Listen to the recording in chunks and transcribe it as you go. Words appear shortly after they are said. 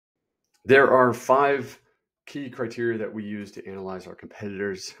There are 5 key criteria that we use to analyze our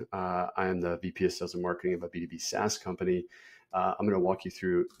competitors. I am the VP of Sales and Marketing of a B2B SaaS company. I'm going to walk you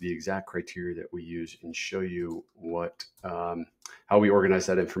through the exact criteria that we use and show you how we organize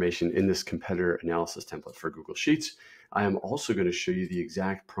that information in this competitor analysis template for Google Sheets. I am also going to show you the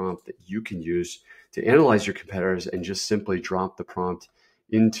exact prompt that you can use to analyze your competitors and just simply drop the prompt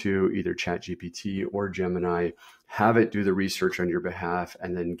into either ChatGPT or Gemini, have it do the research on your behalf,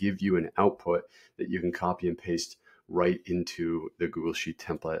 and then give you an output that you can copy and paste right into the Google Sheet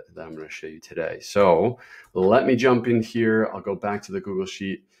template that I'm going to show you today. So let me jump in here. I'll go back to the Google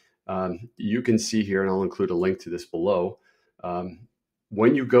Sheet. You can see here, and I'll include a link to this below.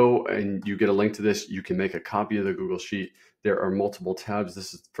 When you go and you get a link to this, you can make a copy of the Google Sheet. There are multiple tabs.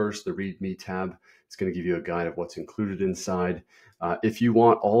 This is first the README tab. It's going to give you a guide of what's included inside. If you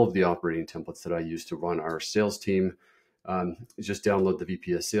want all of the operating templates that I use to run our sales team, just download the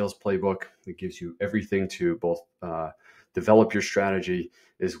VP Sales playbook. It gives you everything to both develop your strategy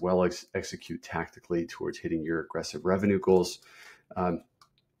as well as execute tactically towards hitting your aggressive revenue goals.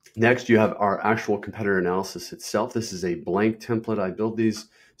 Next, you have our actual competitor analysis itself. This is a blank template. I build these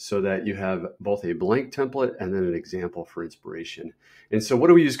so that you have both a blank template and then an example for inspiration. And so what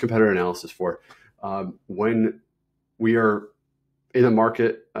do we use competitor analysis for? When we are in a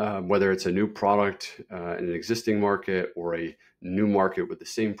market, whether it's a new product in an existing market or a new market with the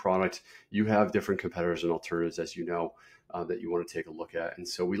same product, you have different competitors and alternatives, as you know, that you want to take a look at. And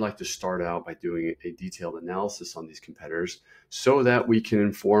so we like to start out by doing a detailed analysis on these competitors so that we can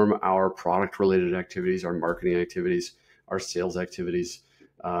inform our product-related activities, our marketing activities, our sales activities.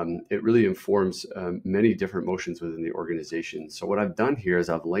 It really informs many different motions within the organization. So what I've done here is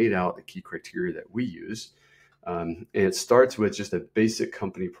I've laid out the key criteria that we use. And it starts with just a basic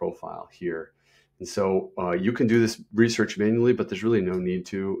company profile here. And so you can do this research manually, but there's really no need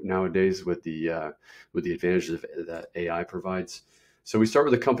to nowadays with the advantages that AI provides. So we start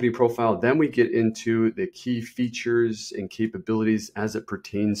with the company profile, then we get into the key features and capabilities as it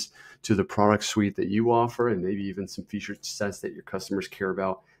pertains to the product suite that you offer, and maybe even some feature sets that your customers care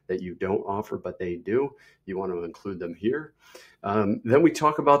about that you don't offer, but they do. You want to include them here. Then we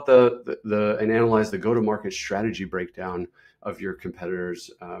talk about and analyze the go-to-market strategy breakdown of your competitors.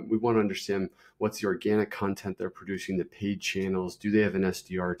 We want to understand what's the organic content they're producing, the paid channels. Do they have an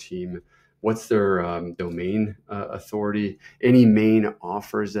SDR team? What's their domain authority? Any main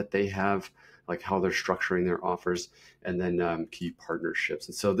offers that they have, like how they're structuring their offers, and then key partnerships.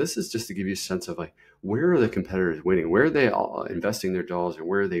 And so this is just to give you a sense of like, where are the competitors winning? Where are they all investing their dollars, and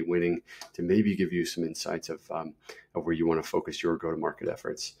where are they winning, to maybe give you some insights of where you want to focus your go-to-market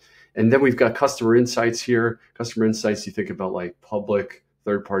efforts. And then we've got customer insights here. Customer insights, you think about like public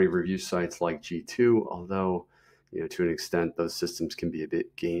third-party review sites like G2, although to an extent, those systems can be a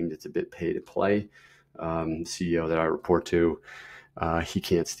bit gamed. It's a bit pay to play. CEO that I report to, he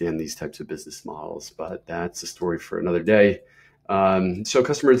can't stand these types of business models, but that's a story for another day. So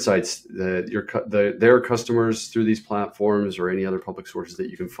customer insights, their customers through these platforms or any other public sources that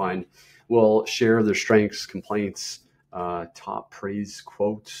you can find will share their strengths, complaints, top praise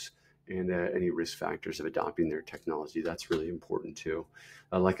quotes, and any risk factors of adopting their technology. That's really important too.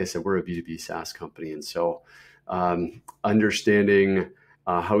 Like I said, we're a B2B SaaS company, and so understanding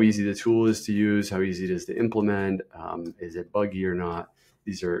how easy the tool is to use, how easy it is to implement, is it buggy or not?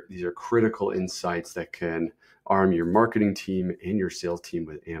 These are critical insights that can arm your marketing team and your sales team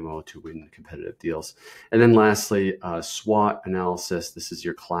with ammo to win competitive deals. And then lastly, SWOT analysis. This is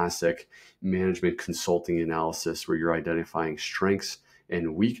your classic management consulting analysis where you're identifying strengths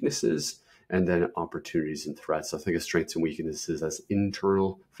and weaknesses, and then opportunities and threats. So think of strengths and weaknesses as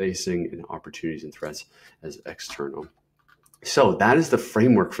internal facing and opportunities and threats as external. So that is the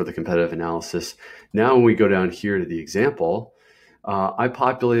framework for the competitive analysis. Now when we go down here to the example, I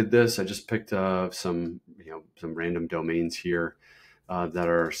populated this. I just picked some random domains here that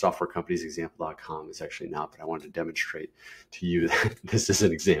are software companies. Example.com is actually not, but I wanted to demonstrate to you that this is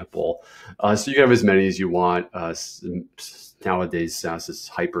an example. So you can have as many as you want. Nowadays, SaaS is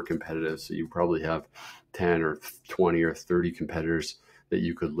hyper competitive, so you probably have 10 or 20 or 30 competitors that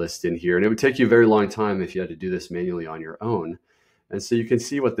you could list in here. And it would take you a very long time if you had to do this manually on your own. And so you can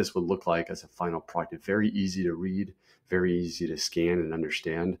see what this would look like as a final product. It's very easy to read, very easy to scan and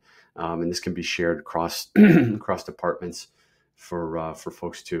understand. And this can be shared across departments for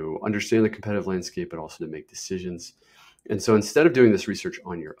folks to understand the competitive landscape, but also to make decisions. And so instead of doing this research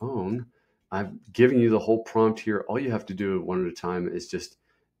on your own, I've given you the whole prompt here. All you have to do one at a time is just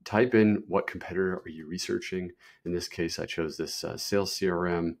type in what competitor are you researching. In this case, I chose this sales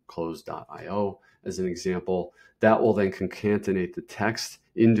CRM, close.io. as an example. That will then concatenate the text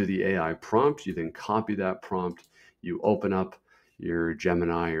into the AI prompt. You then copy that prompt, you open up your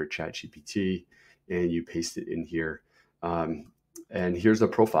Gemini or ChatGPT, and you paste it in here. And here's the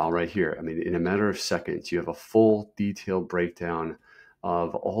profile right here. I mean, in a matter of seconds, you have a full detailed breakdown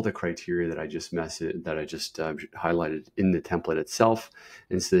of all the criteria that I just highlighted in the template itself.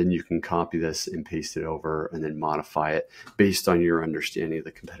 And so then you can copy this and paste it over and then modify it based on your understanding of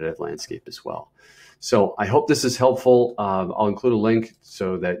the competitive landscape as well. So I hope this is helpful. I'll include a link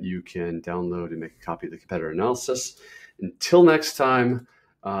so that you can download and make a copy of the competitor analysis. Until next time,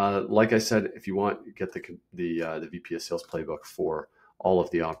 like I said, if you want, get the VP of Sales playbook for all of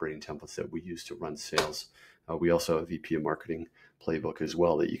the operating templates that we use to run sales. We also have a VP of Marketing playbook as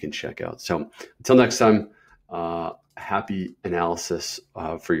well that you can check out. So until next time, happy analysis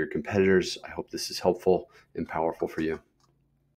for your competitors. I hope this is helpful and powerful for you.